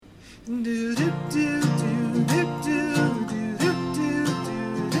Aquaponics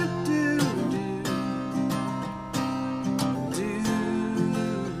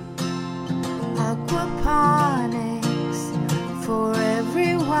for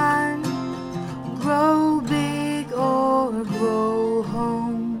everyone. Grow big or grow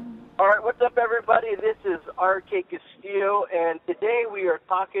home. All right, what's up, everybody? This is R.K. Castillo, and today we are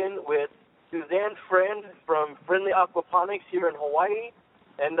talking with Susanne Friend from Friendly Aquaponics here in Hawaii.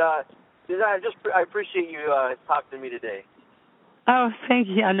 And Susanne, I appreciate you talking to me today. Oh, thank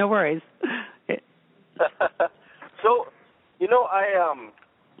you. Yeah, no worries. So,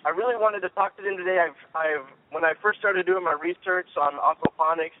 I really wanted to talk to them today. When I first started doing my research on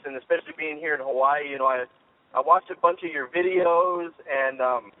aquaponics, and especially being here in Hawaii, I watched a bunch of your videos, and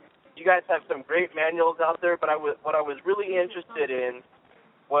you guys have some great manuals out there. But what I was really interested in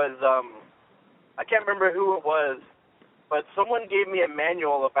was I can't remember who it was, but someone gave me a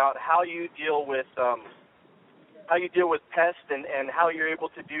manual about how you deal with pests and how you're able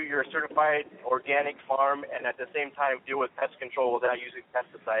to do your certified organic farm and at the same time deal with pest control without using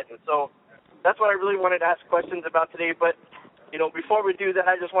pesticides. And so that's what I really wanted to ask questions about today. But, before we do that,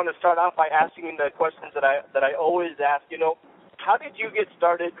 I just want to start off by asking the questions that I always ask. How did you get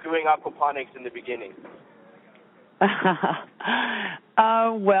started doing aquaponics in the beginning?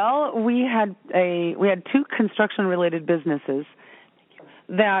 Well, we had two construction-related businesses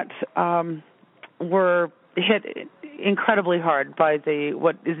that were hit incredibly hard by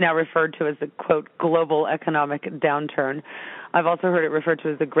what is now referred to as the, quote, global economic downturn. I've also heard it referred to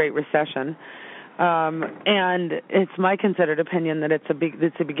as the Great Recession. And it's my considered opinion that it's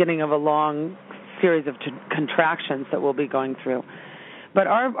the beginning of a long series of contractions that we'll be going through. But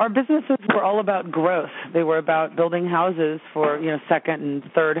our businesses were all about growth. They were about building houses for, second and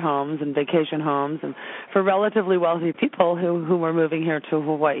third homes and vacation homes and for relatively wealthy people who were moving here to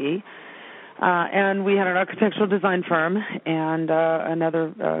Hawaii. And we had an architectural design firm and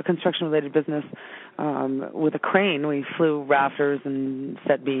another construction-related business with a crane. We flew rafters and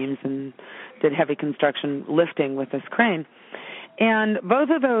set beams and did heavy construction lifting with this crane. And both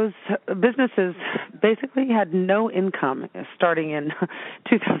of those businesses basically had no income starting in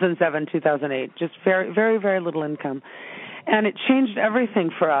 2007, 2008, just very, very, very little income. And it changed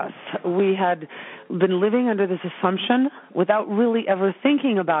everything for us. We had been living under this assumption without really ever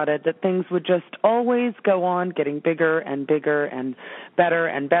thinking about it that things would just always go on getting bigger and bigger and better,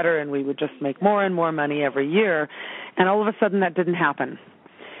 and we would just make more and more money every year. And all of a sudden that didn't happen.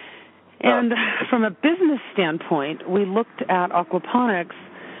 And from a business standpoint, we looked at aquaponics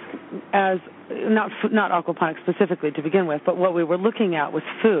as not aquaponics specifically to begin with, but what we were looking at was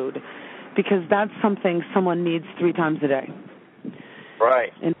food, because that's something someone needs 3 times a day.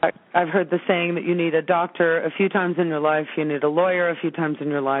 Right. In fact, I've heard the saying that you need a doctor a few times in your life, you need a lawyer a few times in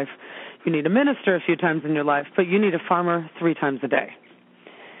your life, you need a minister a few times in your life, but you need a farmer 3 times a day.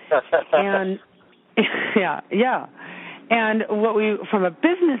 And yeah. And from a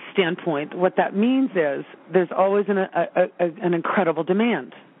business standpoint, what that means is there's always an incredible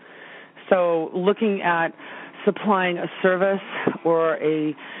demand. So looking at supplying a service or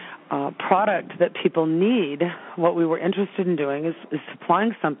a product that people need, what we were interested in doing is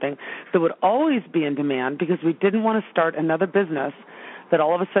supplying something that would always be in demand, because we didn't want to start another business that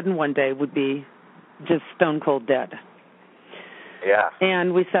all of a sudden one day would be just stone cold dead. Yeah.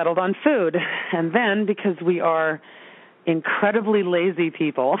 And we settled on food. And then, because we are incredibly lazy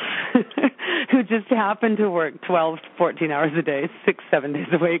people who just happen to work 12 to 14 hours a day, 6-7 days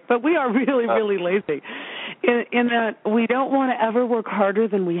a week, but we are really, really lazy in that we don't want to ever work harder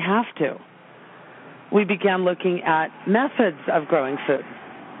than we have to. We began looking at methods of growing food.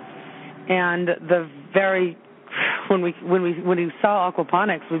 And when we saw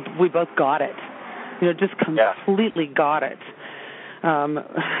aquaponics, we both got it. Just completely got it.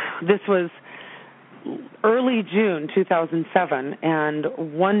 This was early June 2007, and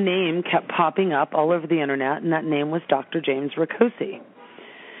one name kept popping up all over the internet, and that name was Dr. James Ricosi.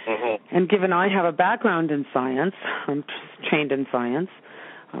 Mm-hmm. And given I have a background in science, I'm trained in science,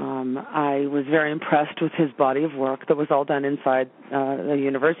 I was very impressed with his body of work that was all done inside the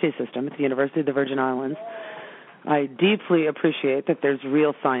university system at the University of the Virgin Islands. I deeply appreciate that there's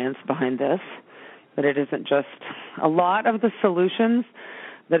real science behind this, that it isn't just a lot of the solutions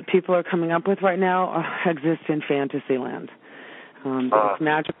that people are coming up with right now exist in fantasy land. It's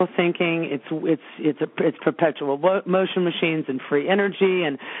magical thinking. It's perpetual motion machines and free energy,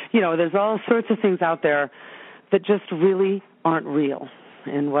 and there's all sorts of things out there that just really aren't real.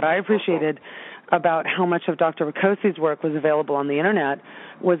 And what I appreciated about how much of Dr. Ricosi's work was available on the internet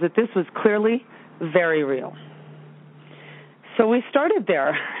was that this was clearly very real. So we started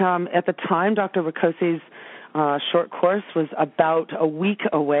there. At the time, Dr. Ricosi's short course was about a week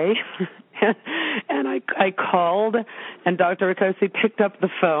away, and I called, and Dr. Ricosi picked up the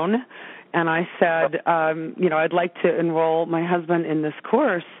phone, and I said, I'd like to enroll my husband in this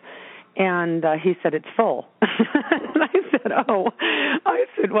course, and he said, it's full. And I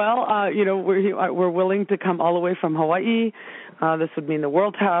said, well, we're willing to come all the way from Hawaii. This would mean the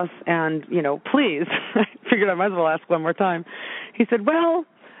world's house, and, please. I figured I might as well ask one more time. He said, well,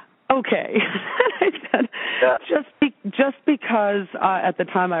 okay. I said, just because at the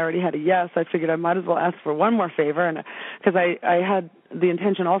time I already had a yes, I figured I might as well ask for one more favor, and because I had the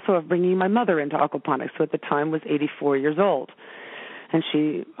intention also of bringing my mother into aquaponics, who at the time was 84 years old. And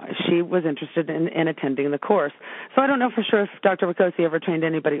she was interested in attending the course. So I don't know for sure if Dr. Ricosi ever trained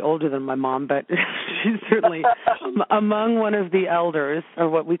anybody older than my mom, but she's certainly among one of the elders, or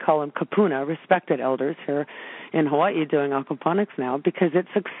what we call them kapuna, respected elders here in Hawaii doing aquaponics now, because it's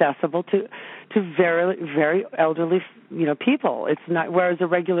accessible to very, very elderly, people. It's not, whereas a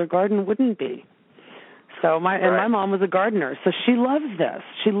regular garden wouldn't be. So my mom was a gardener, so she loves this.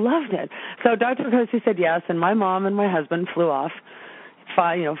 She loved it. So Dr. Ricosi said yes, and my mom and my husband flew off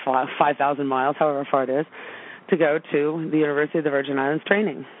 5,000 miles, however far it is, to go to the University of the Virgin Islands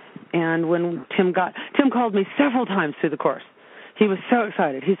training. And when Tim called me several times through the course. He was so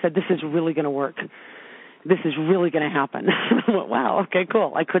excited. He said, this is really going to work. This is really going to happen. I went, wow, okay,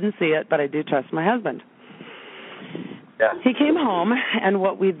 cool. I couldn't see it, but I do trust my husband. Yeah. He came home, and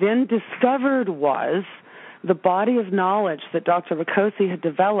what we then discovered was the body of knowledge that Dr. Ricosi had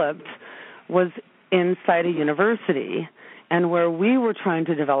developed was inside a university. And where we were trying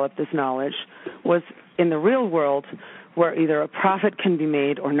to develop this knowledge was in the real world, where either a profit can be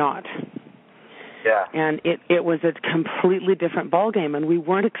made or not. Yeah. And it was a completely different ballgame, and we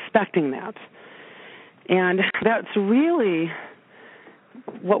weren't expecting that. And that's really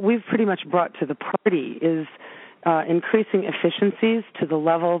what we've pretty much brought to the party is increasing efficiencies to the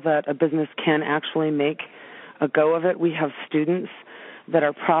level that a business can actually make a go of it. We have students that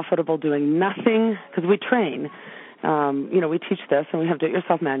are profitable doing nothing, because we train. We teach this, and we have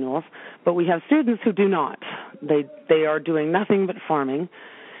do-it-yourself manuals, but we have students who do not. They are doing nothing but farming,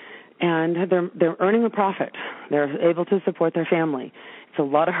 and they're earning a profit. They're able to support their family. It's a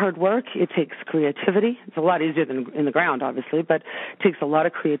lot of hard work. It takes creativity. It's a lot easier than in the ground, obviously, but it takes a lot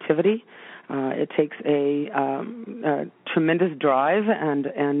of creativity. It takes a tremendous drive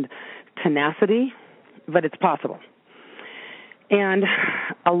and tenacity, but it's possible. And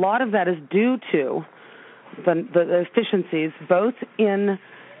a lot of that is due to the efficiencies, both in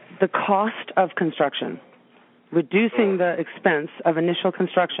the cost of construction, reducing the expense of initial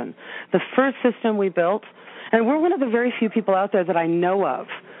construction. The first system we built, and we're one of the very few people out there that I know of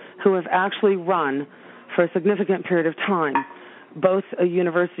who have actually run for a significant period of time, both a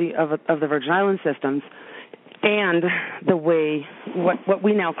university of the Virgin Islands systems and the way what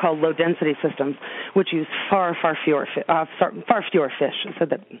we now call low-density systems, which use far fewer fish. I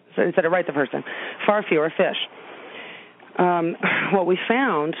said it right the first time. Far fewer fish. What we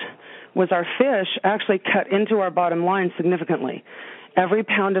found was our fish actually cut into our bottom line significantly. Every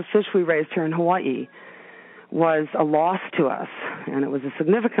pound of fish we raised here in Hawaii was a loss to us, and it was a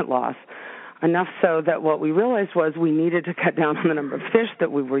significant loss, enough so that what we realized was we needed to cut down on the number of fish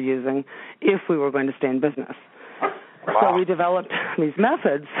that we were using if we were going to stay in business. Wow. So we developed these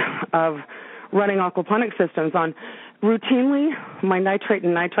methods of running aquaponic systems on routinely my nitrate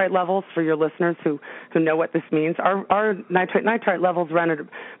and nitrite levels. For your listeners who know what this means, our nitrate levels run at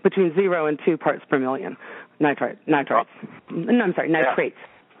between 0 and 2 parts per million. Nitrates.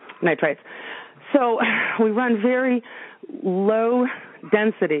 So we run very low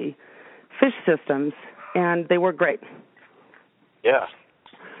density fish systems, and they work great. Yeah.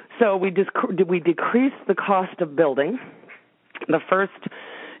 So we decreased the cost of building. The first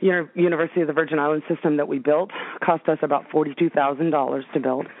University of the Virgin Islands system that we built cost us about $42,000 to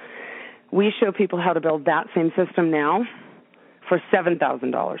build. We show people how to build that same system now for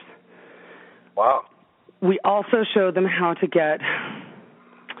 $7,000. Wow. We also show them how to get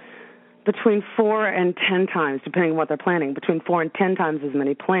between 4 and 10 times, depending on what they're planting, between 4 and 10 times as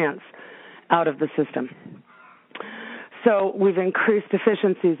many plants out of the system. So we've increased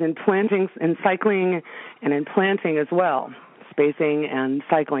efficiencies in plantings and cycling and in planting as well, spacing and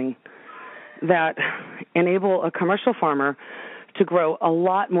cycling, that enable a commercial farmer to grow a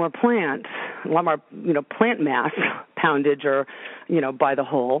lot more plants, a lot more, plant mass, poundage or, by the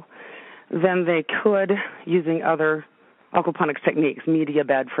whole, than they could using other aquaponics techniques, media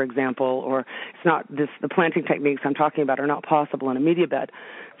bed, for example, or it's not this. The planting techniques I'm talking about are not possible in a media bed.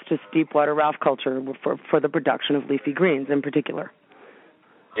 It's just deep water raft culture for the production of leafy greens in particular.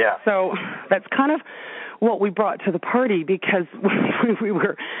 Yeah. So that's kind of what we brought to the party, because we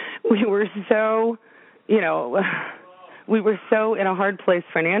were so, we were so in a hard place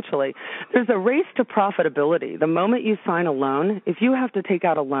financially. There's a race to profitability. The moment you sign a loan, if you have to take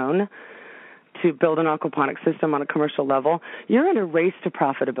out a loan to build an aquaponics system on a commercial level, you're in a race to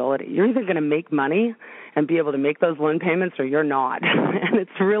profitability. You're either going to make money and be able to make those loan payments, or you're not. And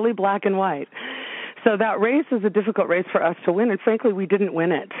it's really black and white. So that race is a difficult race for us to win, and frankly, we didn't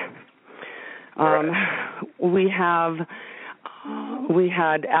win it. We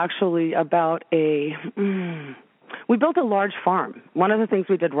had actually we built a large farm. One of the things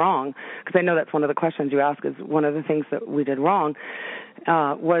we did wrong, because I know that's one of the questions you ask, is one of the things that we did wrong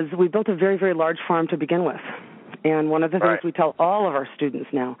was we built a very, very large farm to begin with. And one of the things we tell all of our students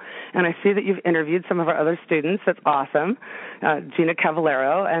now, and I see that you've interviewed some of our other students. That's awesome. Gina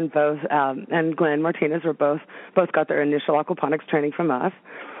Cavallero and Glenn Martinez were both got their initial aquaponics training from us.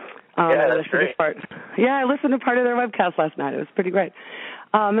 That's great. I listened to part of their webcast last night. It was pretty great.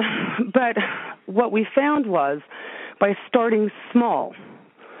 But what we found was, by starting small,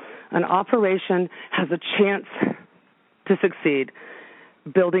 an operation has a chance to succeed,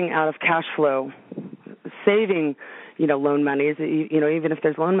 building out of cash flow, saving, loan monies, even if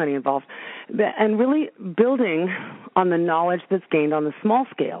there's loan money involved, and really building on the knowledge that's gained on the small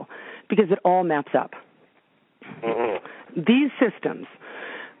scale, because it all maps up. Mm-hmm. These systems,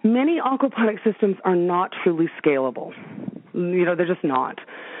 many aquaponic systems are not truly scalable. They're just not.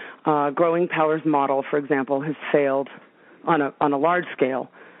 Growing Power's model, for example, has failed on a large scale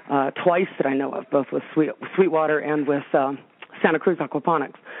twice that I know of, both with Sweetwater and with Santa Cruz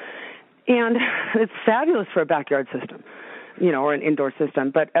Aquaponics. And it's fabulous for a backyard system, or an indoor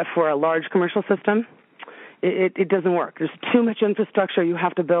system. But for a large commercial system, it doesn't work. There's too much infrastructure you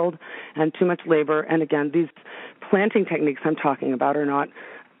have to build and too much labor. And again, these planting techniques I'm talking about are not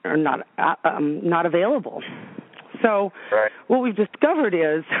available. So what we've discovered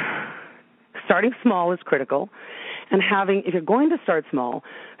is starting small is critical, and if you're going to start small,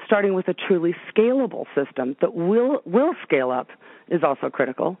 starting with a truly scalable system that will scale up is also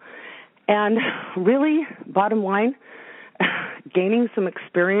critical. And really, bottom line, gaining some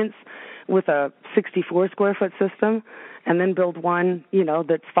experience with a 64 square foot system, and then build one,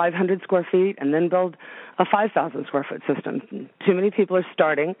 that's 500 square feet, and then build a 5,000 square foot system. Too many people are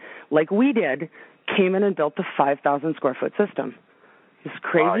starting, like we did, came in and built the 5,000 square foot system. It's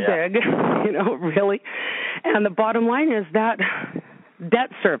crazy big, really. And the bottom line is that debt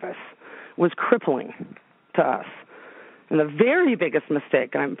service was crippling to us. And the very biggest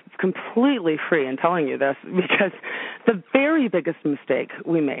mistake, and I'm completely free in telling you this, because the very biggest mistake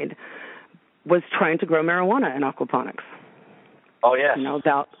we made was trying to grow marijuana in aquaponics. Oh, yes.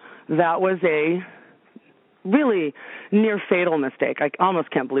 That was a really near fatal mistake. I almost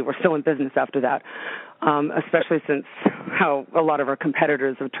can't believe we're still in business after that, especially since how a lot of our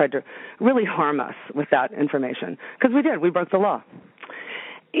competitors have tried to really harm us with that information. Because we did. We broke the law.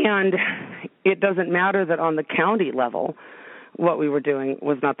 And it doesn't matter that on the county level what we were doing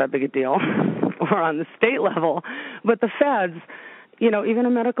was not that big a deal, or on the state level, but the feds, even a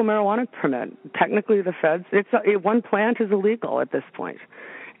medical marijuana permit, technically the feds, one plant is illegal at this point.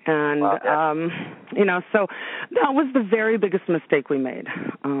 And, so that was the very biggest mistake we made.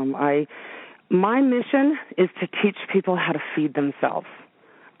 My mission is to teach people how to feed themselves.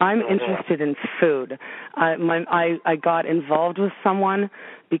 I'm interested in food. I got involved with someone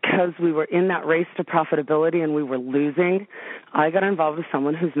because we were in that race to profitability and we were losing. I got involved with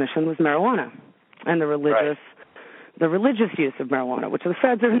someone whose mission was marijuana and the religious use of marijuana, which the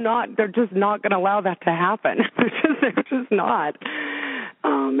feds they're just not going to allow that to happen. They're just not.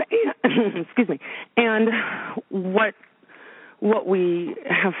 Excuse me. And what we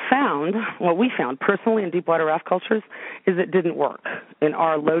found personally in deep water raft cultures is it didn't work in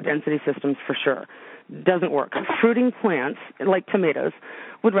our low-density systems for sure. It doesn't work. Fruiting plants, like tomatoes,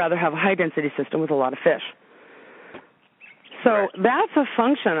 would rather have a high-density system with a lot of fish. So that's a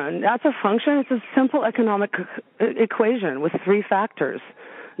function. It's a simple economic equation with three factors.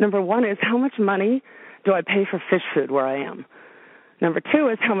 Number one is, how much money do I pay for fish food where I am? Number two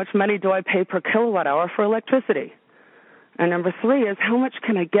is, how much money do I pay per kilowatt hour for electricity? And number three is, how much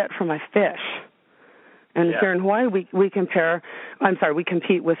can I get for my fish? And here in Hawaii, we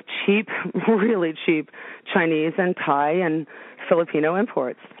compete with cheap, really cheap Chinese and Thai and Filipino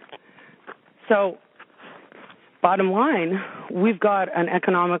imports. So bottom line, we've got an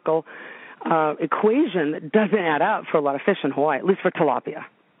economical equation that doesn't add up for a lot of fish in Hawaii, at least for tilapia.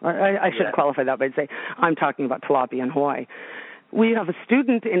 I should qualify that by saying I'm talking about tilapia in Hawaii. We have a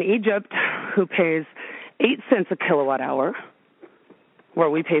student in Egypt who pays 8 cents a kilowatt hour, where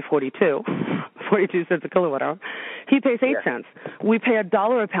we pay 42 cents a kilowatt hour. He pays 8 cents. We pay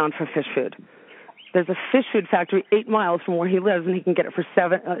 $1 a pound for fish food. There's a fish food factory 8 miles from where he lives, and he can get it for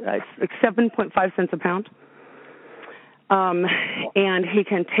 7.5 cents a pound. And he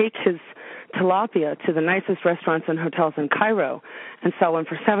can take his tilapia to the nicest restaurants and hotels in Cairo and sell them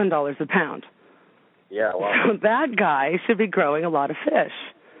for $7 a pound. Yeah, wow. So that guy should be growing a lot of fish.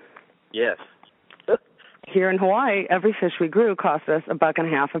 Yes. Here in Hawaii, every fish we grew cost us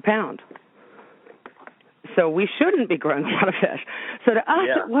 $1.50 a pound. So we shouldn't be growing a lot of fish. So to us,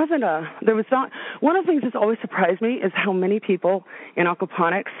 it wasn't one of the things that's always surprised me is how many people in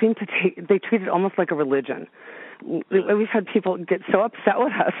aquaponics they treat it almost like a religion. We've had people get so upset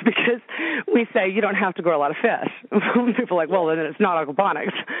with us because we say you don't have to grow a lot of fish. People are like, well, then it's not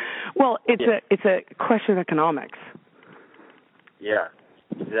aquaponics. Well, it's a question of economics. Yeah,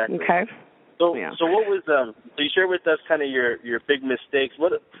 exactly. Okay. So what was so you share with us kind of your big mistakes.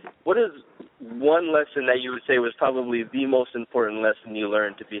 What is one lesson that you would say was probably the most important lesson you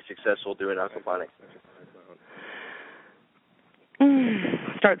learned to be successful doing aquaponics?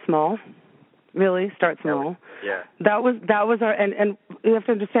 Start small. Really, start small. Yeah. That was our and you have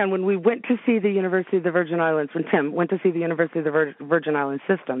to understand when we went to see the University of the Virgin Islands, when Tim went to see the University of the Virgin Islands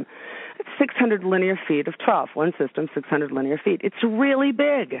system, it's 600 linear feet of trough, one system, 600 linear feet. It's really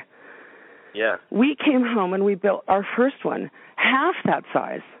big. Yeah. We came home and we built our first one, half that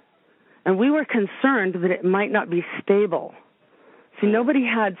size, and we were concerned that it might not be stable. See, nobody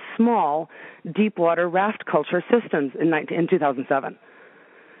had small, deep water raft culture systems in 2007.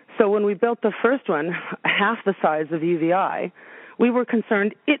 So when we built the first one, half the size of UVI, we were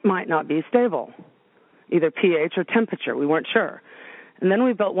concerned it might not be stable, either pH or temperature. We weren't sure. And then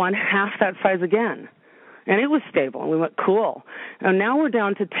we built one half that size again, and it was stable. And we went, cool. And now we're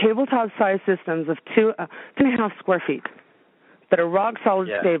down to tabletop-size systems of 2.5 square feet that are rock-solid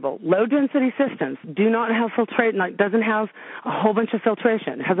stable. Low-density systems do not have filtration, doesn't have a whole bunch of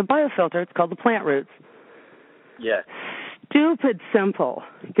filtration. It has a biofilter. It's called the plant roots. Yeah. Stupid simple.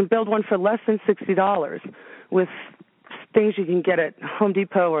 You can build one for less than $60 with things you can get at Home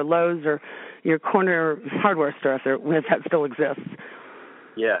Depot or Lowe's or your corner hardware store if that still exists.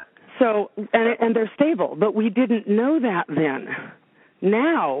 Yeah. So, and they're stable, but we didn't know that then.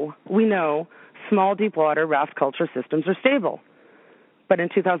 Now we know small deep water raft culture systems are stable. But in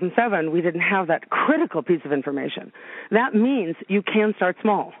 2007, we didn't have that critical piece of information. That means you can start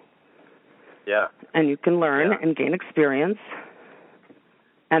small. Yeah. And you can learn and gain experience.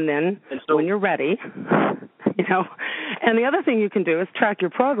 And then when you're ready, and the other thing you can do is track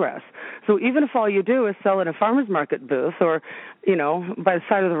your progress. So even if all you do is sell in a farmer's market booth or, by the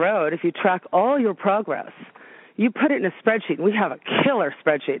side of the road, if you track all your progress, you put it in a spreadsheet. We have a killer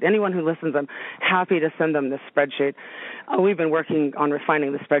spreadsheet. Anyone who listens, I'm happy to send them this spreadsheet. We've been working on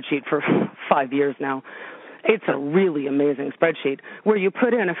refining the spreadsheet for 5 years now. It's a really amazing spreadsheet where you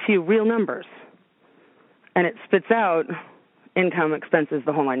put in a few real numbers, and it spits out income, expenses,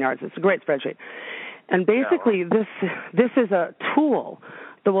 the whole 9 yards. It's a great spreadsheet. And basically, this is a tool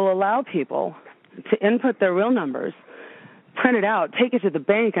that will allow people to input their real numbers, print it out, take it to the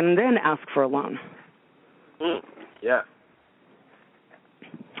bank, and then ask for a loan. Yeah.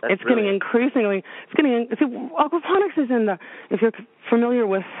 It's getting increasingly. Aquaponics is if you're familiar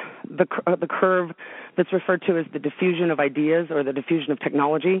with the curve that's referred to as the diffusion of ideas or the diffusion of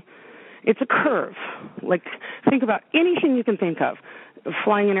technology, it's a curve. Like, think about anything you can think of: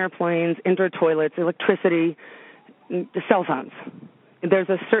 flying in airplanes, indoor toilets, electricity, cell phones. There's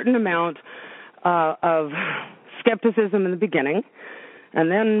a certain amount of skepticism in the beginning,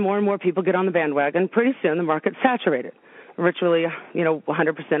 and then more and more people get on the bandwagon. Pretty soon, the market's saturated. Virtually,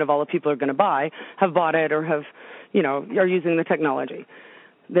 100% of all the people who are going to buy have bought it or have, are using the technology.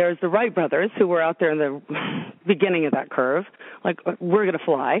 There's the Wright brothers who were out there in the beginning of that curve, like, we're going to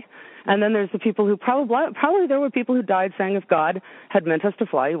fly. And then there's the people who probably there were people who died saying if God had meant us to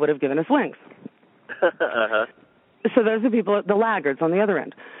fly, he would have given us wings. Uh-huh. So those are people, the laggards on the other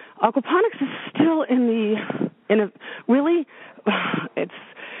end. Aquaponics is still it's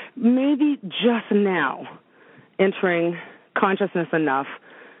maybe just now entering consciousness enough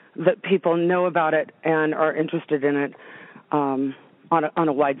that people know about it and are interested in it on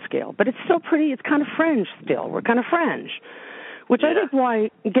a wide scale. But it's still it's kind of fringe still. We're kind of fringe, which I think why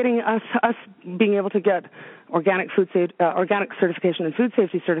getting us being able to get organic certification and food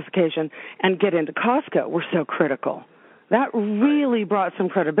safety certification and get into Costco were so critical. That really brought some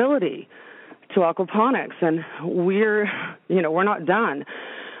credibility to aquaponics, and we're not done.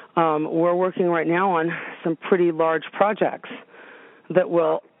 We're working right now on some pretty large projects that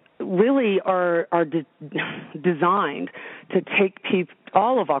will really are designed to take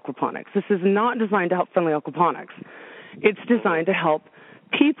all of aquaponics. This is not designed to help Friendly Aquaponics. It's designed to help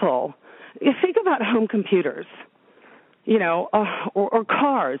people. You think about home computers, or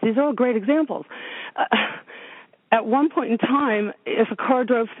cars. These are all great examples. At one point in time, if a car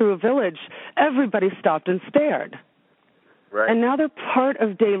drove through a village, everybody stopped and stared. Right. And now they're part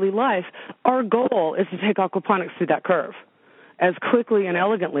of daily life. Our goal is to take aquaponics through that curve as quickly and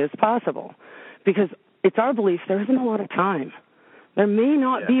elegantly as possible, because it's our belief there isn't a lot of time. There may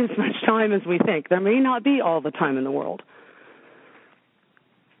not be as much time as we think. There may not be all the time in the world.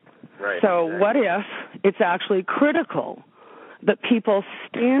 Right. So exactly. What if it's actually critical that people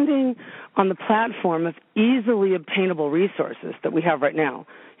standing on the platform of easily obtainable resources that we have right now,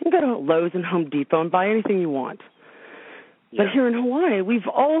 you can go to Lowe's and Home Depot and buy anything you want. But here in Hawaii, we've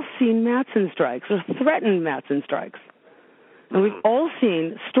all seen Matson strikes or threatened Matson strikes. And we've all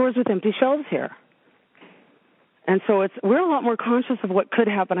seen stores with empty shelves here. And so we're a lot more conscious of what could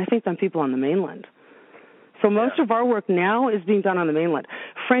happen, I think, than people on the mainland. So most of our work now is being done on the mainland.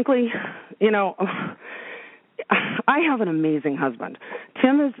 Frankly, I have an amazing husband.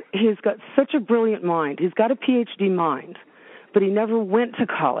 He's got such a brilliant mind. He's got a PhD mind, but he never went to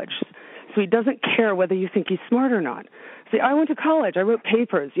college. So he doesn't care whether you think he's smart or not. See, I went to college. I wrote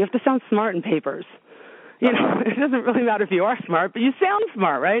papers. You have to sound smart in papers. It doesn't really matter if you are smart, but you sound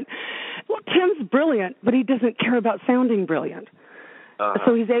smart, right? Well, Tim's brilliant, but he doesn't care about sounding brilliant.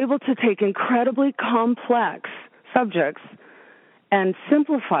 So he's able to take incredibly complex subjects and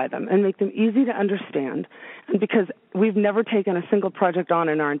simplify them and make them easy to understand. And because we've never taken a single project on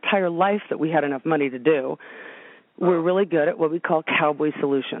in our entire life that we had enough money to do, we're really good at what we call cowboy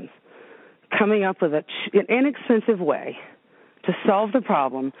solutions, coming up with an inexpensive way to solve the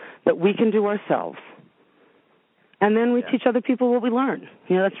problem that we can do ourselves. And then we teach other people what we learn.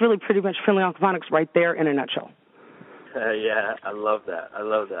 That's really pretty much Friendly Aquaponics right there in a nutshell. Yeah, I love that.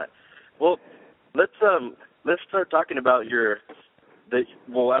 Well, let's start talking about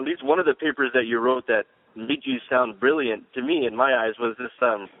at least one of the papers that you wrote that made you sound brilliant to me in my eyes was this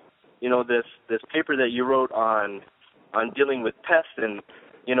this paper that you wrote on dealing with pests. And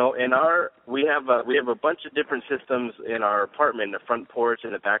we have a bunch of different systems in our apartment, the front porch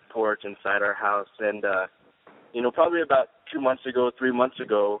and the back porch inside our house. And probably about 3 months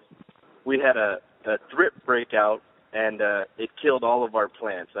ago, we had a thrip breakout, and it killed all of our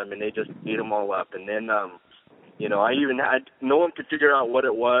plants. I mean, they just ate them all up. And then, no one could figure out what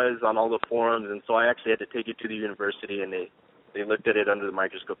it was on all the forums, and so I actually had to take it to the university, and they looked at it under the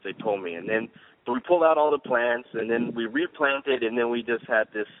microscope. They told me. And then, so we pulled out all the plants, and then we replanted, and then we just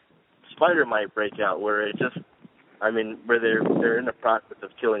had this spider mite breakout where where they're in the process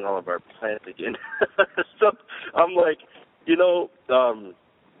of killing all of our plants again. So I'm like,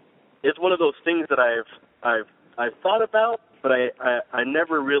 it's one of those things that I've thought about, but I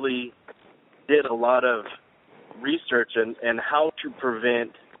never really did a lot of research and how to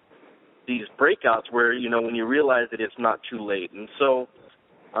prevent these breakouts where, when you realize that it's not too late. And so,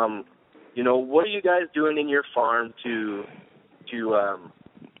 what are you guys doing in your farm to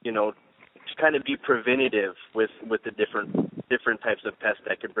kind of be preventative with the different types of pests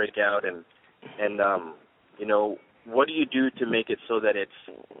that could break out, and what do you do to make it so that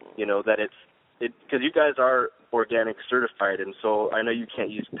because you guys are organic certified, and so I know you can't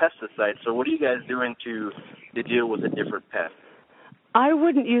use pesticides. So what are you guys doing to deal with a different pest? I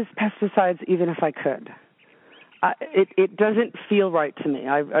wouldn't use pesticides even if I could. It doesn't feel right to me.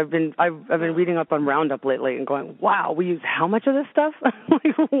 I've been reading up on Roundup lately and going, wow, we use how much of this stuff?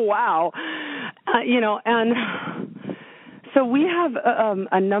 Like, wow, and so we have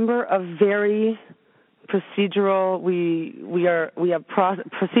a number of very procedural. We have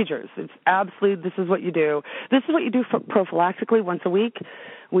procedures. It's absolutely, this is what you do. This is what you do prophylactically once a week.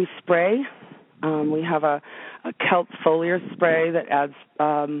 We spray. We have a kelp foliar spray that adds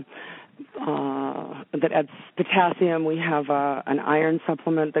potassium. We have an iron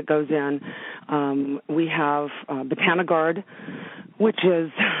supplement that goes in. We have Botanigard, which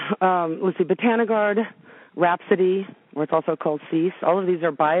is Botanigard, Rhapsody, or it's also called Cease. All of these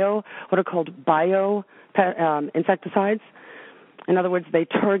are what are called insecticides. In other words, they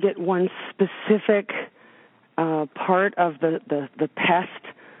target one specific part of the pest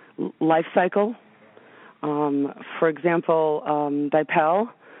life cycle. For example, Dipel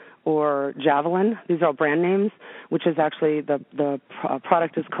or Javelin. These are all brand names, which is actually the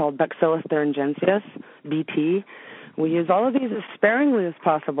product is called Bacillus thuringiensis, BT, We use all of these as sparingly as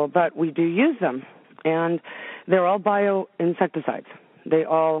possible, but we do use them, and they're all bioinsecticides. They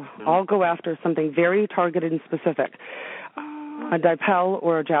all go after something very targeted and specific. A dipel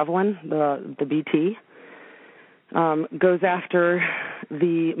or a javelin, the BT, goes after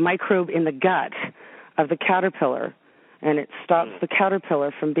the microbe in the gut of the caterpillar, and it stops the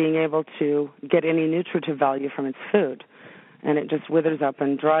caterpillar from being able to get any nutritive value from its food. And it just withers up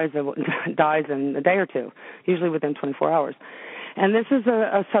and dies in a day or two, usually within 24 hours. And this is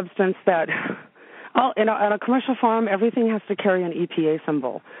a substance that, on a commercial farm, everything has to carry an EPA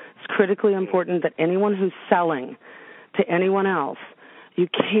symbol. It's critically important that anyone who's selling to anyone else, you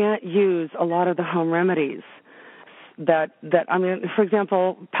can't use a lot of the home remedies for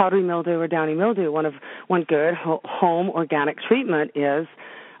example, powdery mildew or downy mildew, one good home organic treatment is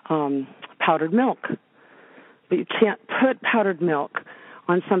powdered milk. But you can't put powdered milk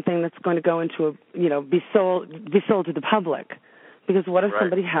on something that's going to go into be sold to the public, because what if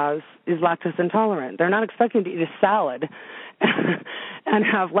somebody is lactose intolerant? They're not expecting to eat a salad and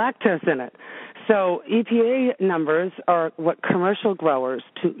have lactose in it. So EPA numbers are what commercial growers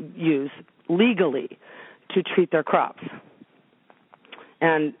use legally to treat their crops.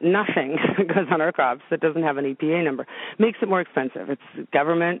 And nothing goes on our crops that doesn't have an EPA number. Makes it more expensive. It's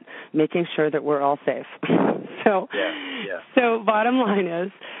government making sure that we're all safe. So bottom line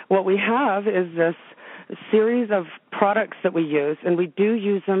is, what we have is this series of products that we use, and we do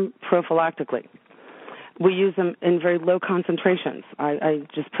use them prophylactically. We use them in very low concentrations. I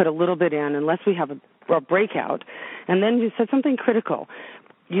just put a little bit in unless we have a breakout. And then you said something critical.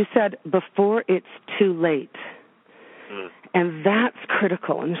 You said before it's too late. And that's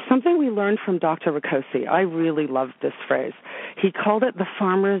critical. And there's something we learned from Dr. Ricosi. I really loved this phrase. He called it the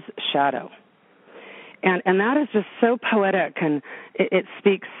farmer's shadow. And that is just so poetic, and it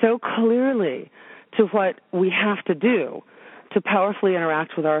speaks so clearly to what we have to do to powerfully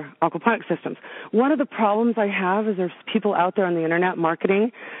interact with our aquaponic systems. One of the problems I have is there's people out there on the internet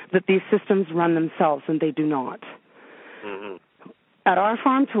marketing that these systems run themselves, and they do not. Mm-hmm. At our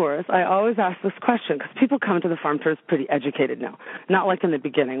farm tours, I always ask this question, because people come to the farm tours pretty educated now. Not like in the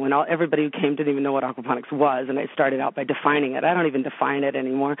beginning when everybody who came didn't even know what aquaponics was, and I started out by defining it. I don't even define it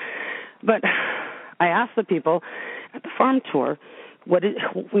anymore. But I ask the people at the farm tour,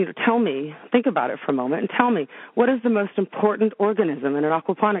 think about it for a moment, and tell me, what is the most important organism in an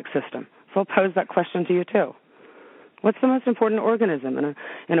aquaponic system? So I'll pose that question to you too. What's the most important organism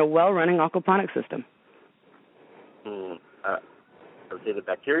in a well-running aquaponic system? I would say the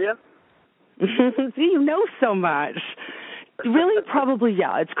bacteria. See, you know so much. Really, probably,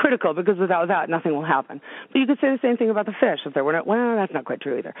 yeah. It's critical, because without that, nothing will happen. But you could say the same thing about the fish. If there were not, well, that's not quite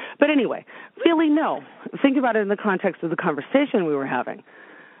true either. But anyway, really, no. Think about it in the context of the conversation we were having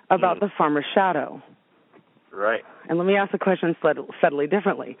about the farmer's shadow. Right. And let me ask the question subtly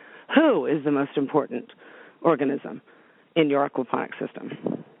differently. Who is the most important organism in your aquaponic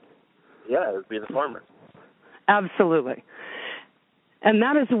system? Yeah, it would be the farmer. Absolutely. And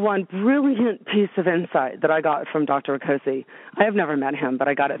that is one brilliant piece of insight that I got from Dr. Ricosi. I have never met him, but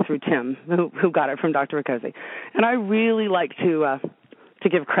I got it through Tim, who got it from Dr. Ricosi. And I really like to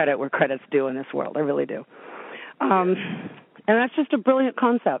give credit where credit's due in this world. I really do. And that's just a brilliant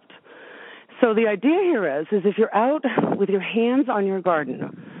concept. So the idea here is if you're out with your hands on your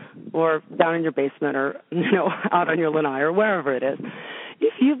garden, or down in your basement, or out on your lanai, or wherever it is,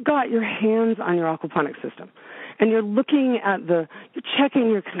 if you've got your hands on your aquaponic system, and you're looking at you're checking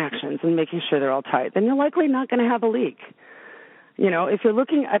your connections and making sure they're all tight, then you're likely not going to have a leak. If you're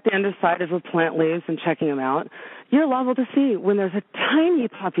looking at the underside of the plant leaves and checking them out, you're liable to see when there's a tiny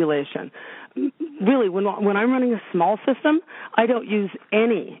population. Really, when I'm running a small system, I don't use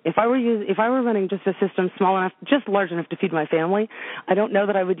any. If I were running just a system small enough, just large enough to feed my family, I don't know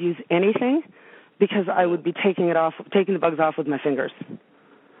that I would use anything, because I would be taking the bugs off with my fingers.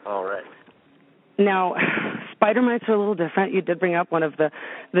 All right. Now, spider mites are a little different. You did bring up one of the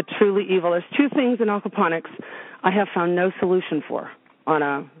truly evil. There's two things in aquaponics I have found no solution for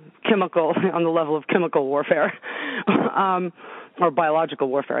on the level of chemical warfare, or biological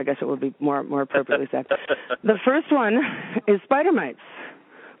warfare, I guess it would be more appropriately said. The first one is spider mites.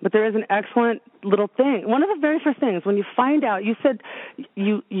 But there is an excellent little thing. One of the very first things, when you find out, you said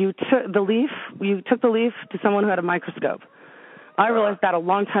you took the leaf to someone who had a microscope. I realized that a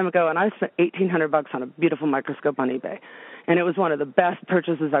long time ago, and I spent $1,800 on a beautiful microscope on eBay, and it was one of the best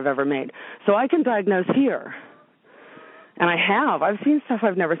purchases I've ever made. So I can diagnose here, and I've seen stuff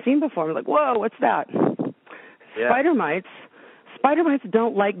I've never seen before. I'm like, whoa, what's that? Yeah. Spider mites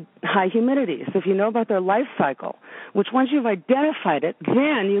don't like high humidity. So if you know about their life cycle, which once you've identified it,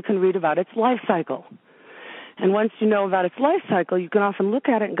 then you can read about its life cycle. And once you know about its life cycle, you can often look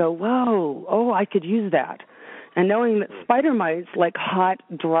at it and go, whoa, oh, I could use that. And knowing that spider mites like hot,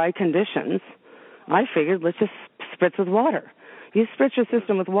 dry conditions, I figured let's just spritz with water. You spritz your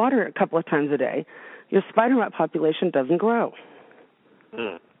system with water a couple of times a day, your spider mite population doesn't grow.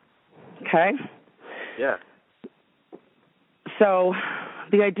 Okay? Yeah. So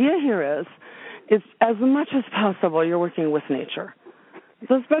the idea here is as much as possible you're working with nature.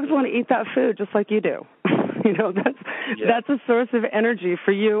 Those bugs want to eat that food just like you do. That's a source of energy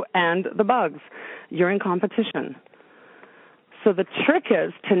for you and the bugs. You're in competition. So the trick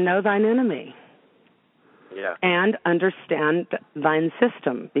is to know thine enemy. Yeah. And understand thine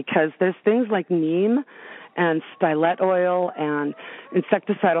system, because there's things like neem and stylet oil and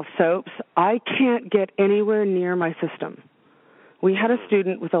insecticidal soaps I can't get anywhere near my system. We had a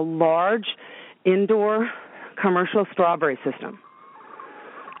student with a large indoor commercial strawberry system,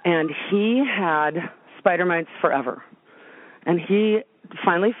 and he had spider mites forever. And he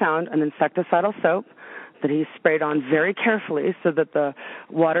finally found an insecticidal soap that he sprayed on very carefully so that the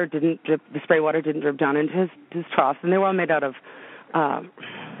spray water didn't drip down into his troughs. And they were all made out of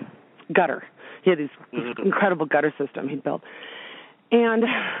gutter. He had this incredible gutter system he'd built. And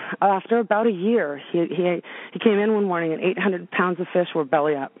after about a year, he came in one morning and 800 pounds of fish were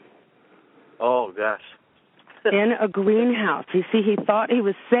belly up. Oh, gosh. In a greenhouse. You see, he thought he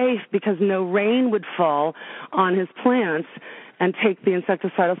was safe because no rain would fall on his plants and take the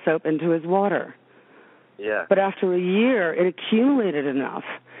insecticidal soap into his water. Yeah. But after a year, it accumulated enough.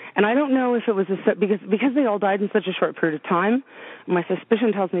 And I don't know if it was because they all died in such a short period of time. My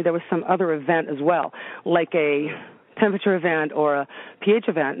suspicion tells me there was some other event as well, like a temperature event or a pH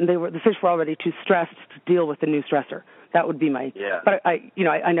event, and the fish were already too stressed to deal with the new stressor. That would be my. Yeah. But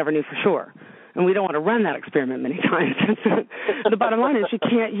I never knew for sure, and we don't want to run that experiment many times. The bottom line is you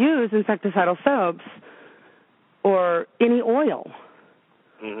can't use insecticidal soaps or any oil.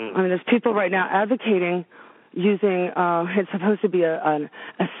 I mean, there's people right now advocating using, it's supposed to be an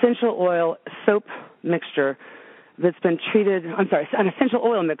essential oil soap mixture that's been treated, an essential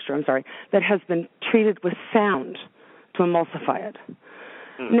oil mixture, that has been treated with sound to emulsify it.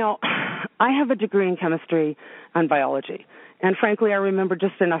 Now, I have a degree in chemistry and biology, and frankly, I remember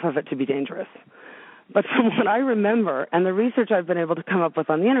just enough of it to be dangerous. But from what I remember and the research I've been able to come up with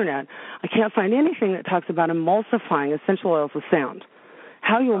on the Internet, I can't find anything that talks about emulsifying essential oils with sound.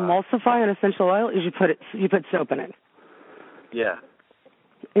 How you emulsify an essential oil is you put soap in it. Yeah.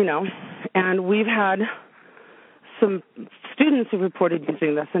 And we've had some students who reported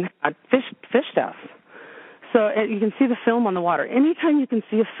using this and had fish deaths. So you can see the film on the water. Anytime you can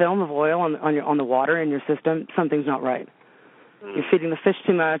see a film of oil on the water in your system, something's not right. You're feeding the fish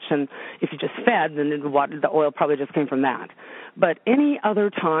too much, and if you just fed, then the oil probably just came from that. But any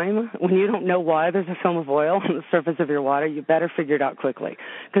other time, when you don't know why there's a film of oil on the surface of your water, you better figure it out quickly,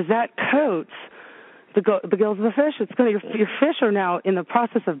 because that coats the gills of the fish. It's going to your fish are now in the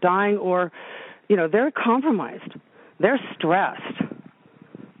process of dying, or they're compromised, they're stressed.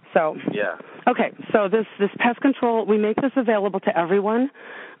 So yeah. Okay, so this pest control, we make this available to everyone.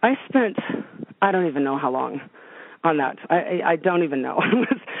 I spent I don't even know how long on that. I don't even know.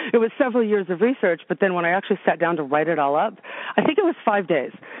 It was several years of research, but then when I actually sat down to write it all up, I think it was 5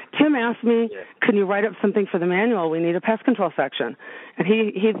 days. Tim asked me, can you write up something for the manual? We need a pest control section. And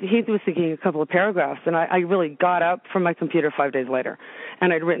he was thinking a couple of paragraphs, and I really got up from my computer 5 days later,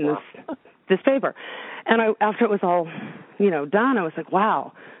 and I'd written this paper. And after it was all, done, I was like,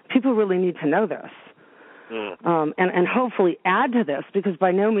 wow, people really need to know this. And hopefully add to this, because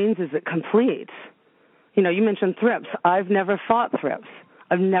by no means is it complete. You mentioned thrips. I've never fought thrips.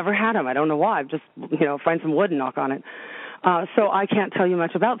 I've never had them. I don't know why. I've just, find some wood and knock on it. So I can't tell you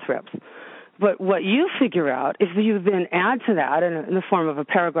much about thrips. But what you figure out, if you then add to that in the form of a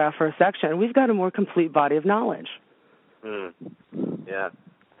paragraph or a section, we've got a more complete body of knowledge. Yeah.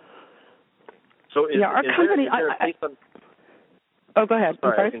 So our company. Go ahead.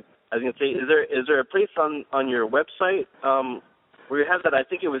 Sorry, I was going to say, is there a place on your website where you have that? I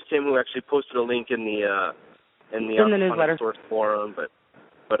think it was Tim who actually posted a link in the newsletter source forum, but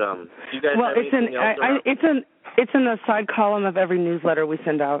do you guys have anything else? It's in the side column of every newsletter we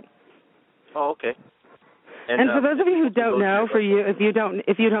send out. Oh, okay. And for those of you who don't know, if you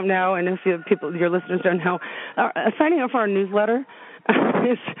don't know, and if your listeners don't know, signing up for our newsletter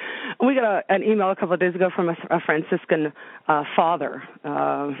we got an email a couple of days ago from a Franciscan father.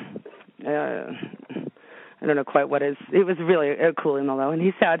 I don't know quite what it was really a cool email though, and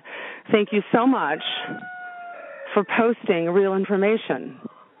he said, "Thank you so much for posting real information,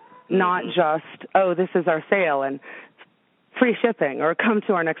 not just this is our sale and free shipping or come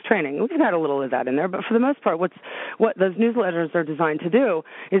to our next training. We've got a little of that in there, but for the most part, what those newsletters are designed to do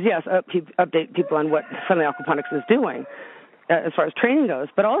is, yes, update people on what Friendly Aquaponics is doing as far as training goes,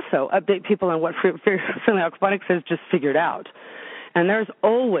 but also update people on what Friendly Aquaponics has just figured out. And there's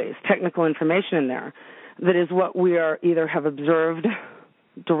always technical information in there that is what we are either have observed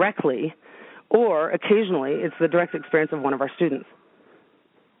directly or occasionally it's the direct experience of one of our students.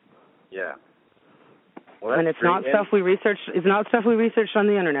 Yeah. Well, and it's not stuff we researched. It's not stuff we researched on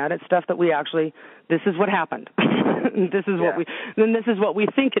the internet. It's stuff that we actually. This is what happened. This is what we. Then this is what we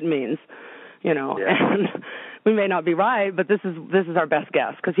think it means. You know, and we may not be right, but this is our best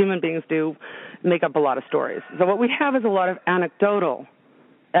guess because human beings do make up a lot of stories. So what we have is a lot of anecdotal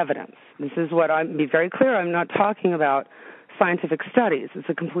evidence. This is what I'm be very clear. I'm not talking about scientific studies. It's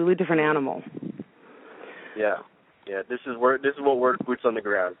a completely different animal. Yeah. This is what we're boots on the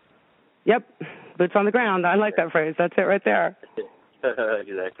ground. Yep, boots on the ground. I like that phrase. That's it right there.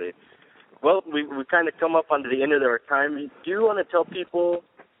 Exactly. Well, we kind of come up onto the end of our time. Do you want to tell people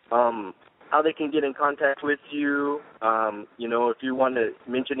how they can get in contact with you? If you want to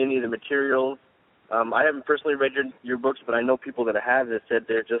mention any of the materials. I haven't personally read your books, but I know people that have that said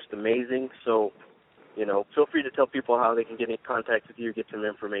they're just amazing. So, feel free to tell people how they can get in contact with you, get some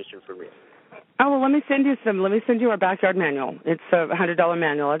information from you. Oh, well, let me send you our backyard manual. It's a $100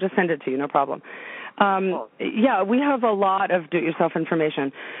 manual. I'll just send it to you, no problem. Yeah, we have a lot of do-it-yourself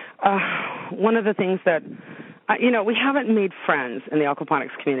information. One of the things that, we haven't made friends in the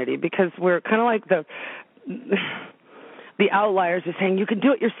aquaponics community because we're kind of like the outliers are saying, you can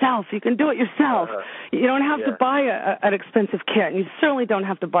do it yourself. You can do it yourself. You don't have to buy an expensive kit, and you certainly don't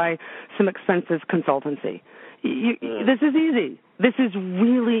have to buy some expensive consultancy. This is easy. This is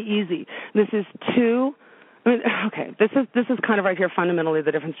really easy. This is this is kind of right here fundamentally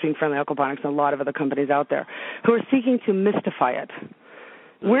the difference between Friendly Aquaponics and a lot of other companies out there who are seeking to mystify it.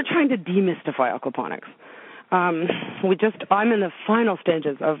 We're trying to demystify aquaponics. I'm in the final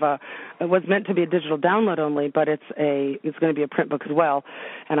stages of it was meant to be a digital download only, but it's going to be a print book as well,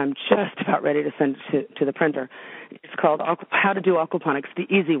 and I'm just about ready to send it to the printer. It's called How to Do Aquaponics the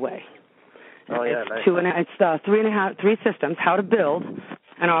Easy Way. Oh, yeah, nice. It's three systems, how to build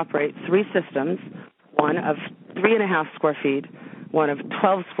and operate 3 systems, one of 3.5 square feet, one of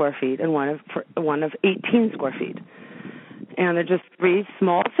 12 square feet, and one of 18 square feet. And they're just 3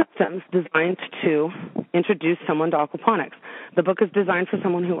 small systems designed to introduce someone to aquaponics. The book is designed for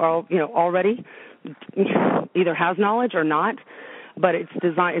someone who already either has knowledge or not, but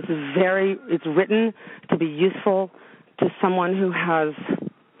it's written to be useful to someone who has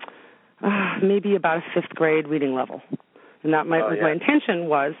maybe about a 5th grade reading level. And that my intention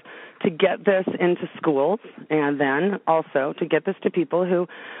was to get this into schools and then also to get this to people who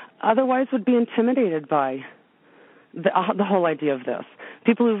otherwise would be intimidated by the whole idea of this.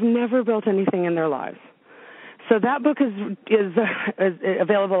 People who've never built anything in their lives. So that book is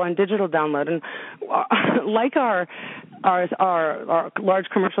available on digital download, and like our large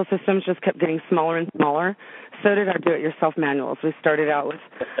commercial systems just kept getting smaller and smaller, so did our do-it-yourself manuals. We started out with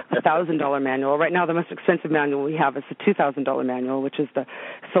a $1,000 manual. Right now, the most expensive manual we have is a $2,000 manual, which is the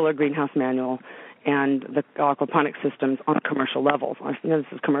solar greenhouse manual and the aquaponic systems on commercial levels. This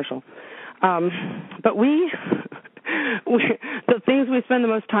is commercial. But the things we spend the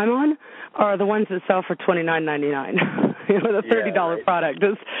most time on are the ones that sell for $29.99. The $30 product.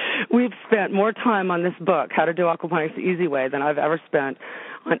 We've spent more time on this book, How to Do Aquaponics the Easy Way, than I've ever spent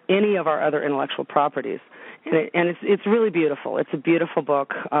on any of our other intellectual properties. And it's really beautiful. It's a beautiful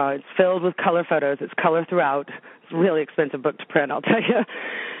book. It's filled with color photos. It's color throughout. It's a really expensive book to print, I'll tell you.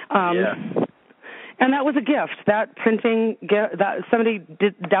 And that was a gift. That printing, somebody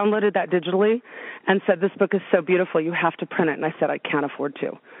downloaded that digitally and said, this book is so beautiful, you have to print it. And I said, I can't afford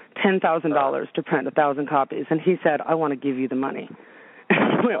to. $10,000 to print 1,000 copies. And he said, I want to give you the money.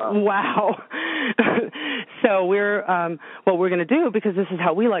 Wow. So what we're going to do, because this is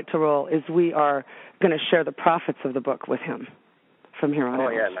how we like to roll, is we are going to share the profits of the book with him from here on out.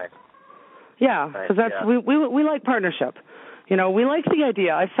 Oh, yeah, nice. Yeah, because we like partnership. We like the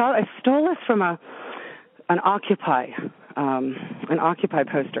idea. I stole this from an Occupy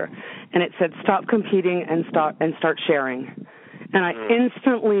poster, and it said, "Stop competing and start sharing." And I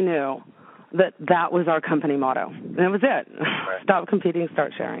instantly knew that was our company motto, and that was it. Right. Stop competing,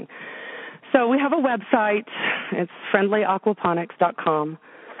 start sharing. So we have a website. It's friendlyaquaponics.com.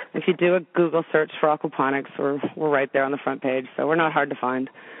 If you do a Google search for aquaponics, we're right there on the front page, so we're not hard to find.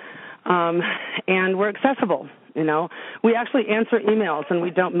 And we're accessible. We actually answer emails, and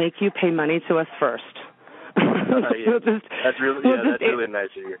we don't make you pay money to us first. That's really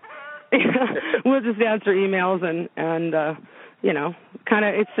nice of you. we'll just answer emails and you know, kind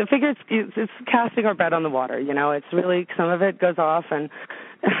of, I figure it's casting our bet on the water, you know. It's really, some of it goes off and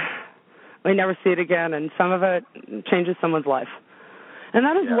we never see it again, and some of it changes someone's life. And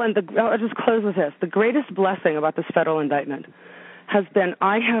that is I'll just close with this. The greatest blessing about this federal indictment has been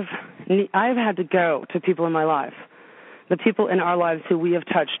I have had to go to people in my life, the people in our lives who we have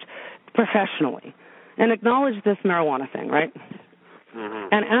touched professionally, and acknowledge this marijuana thing, right? Mm-hmm.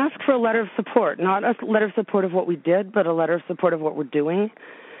 And ask for a letter of support, not a letter of support of what we did, but a letter of support of what we're doing.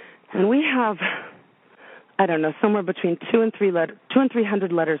 And we have, I don't know, somewhere between 200 and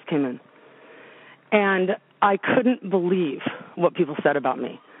 300 letters came in. And I couldn't believe what people said about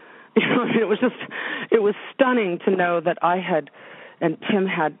me. You know, it was stunning to know that I had, and Tim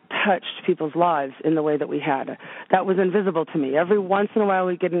had touched people's lives in the way that we had. That was invisible to me. Every once in a while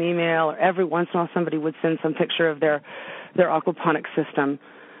we'd get an email, or every once in a while somebody would send some picture of their aquaponics system.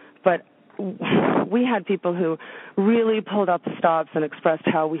 But we had people who really pulled out the stops and expressed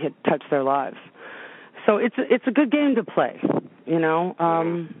how we had touched their lives. So it's a good game to play, you know.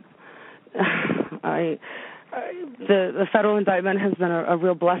 The federal indictment has been a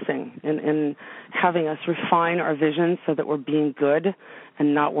real blessing in having us refine our vision so that we're being good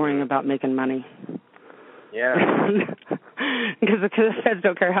and not worrying about making money. Yeah. Because the feds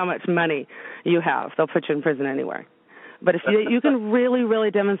don't care how much money you have. They'll put you in prison anywhere. But if you can really,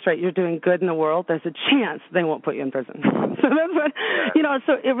 really demonstrate you're doing good in the world, there's a chance they won't put you in prison. So that's what, you know,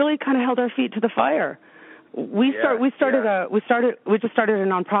 so it really kind of held our feet to the fire. We just started a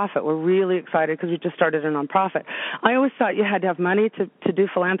nonprofit. We're really excited because we just started a nonprofit. I always thought you had to have money to do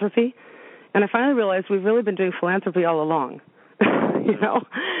philanthropy, and I finally realized we've really been doing philanthropy all along. You know,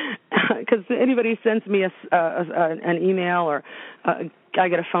 because anybody sends me an email or I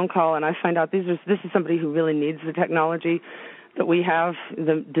get a phone call and I find out this is somebody who really needs the technology that we have,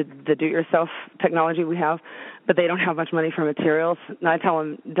 the do-it-yourself technology we have, but they don't have much money for materials. And I tell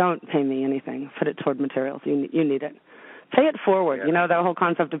them, don't pay me anything. Put it toward materials. You need it. Pay it forward. Yeah. You know, that whole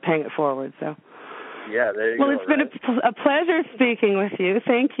concept of paying it forward. So. Yeah, there you go. Well, it's been a pleasure speaking with you.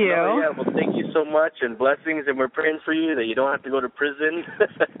 Thank you. Oh, yeah, well, thank you so much, and blessings, and we're praying for you that you don't have to go to prison,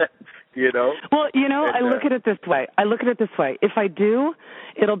 you know. Well, you know, I look at it this way. If I do,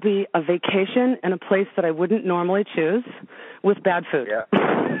 it'll be a vacation in a place that I wouldn't normally choose with bad food. Yeah.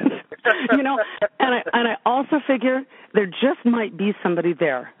 You know, and I also figure there just might be somebody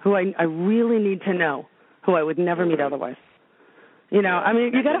there who I really need to know, who I would never meet otherwise. You know, I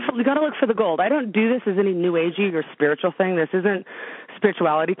mean, you gotta look for the gold. I don't do this as any new agey or spiritual thing. This isn't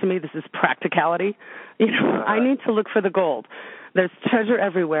spirituality to me. This is practicality. You know, I need to look for the gold. There's treasure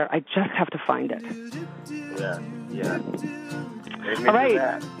everywhere. I just have to find it. Yeah. All right.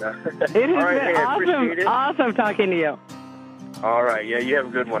 It has been awesome talking to you. All right. Yeah, you have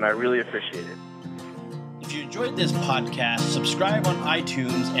a good one. I really appreciate it. If you enjoyed this podcast, subscribe on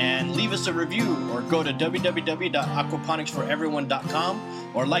iTunes and leave us a review, or go to www.aquaponicsforeveryone.com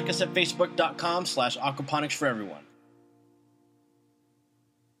or like us at facebook.com/aquaponicsforeveryone.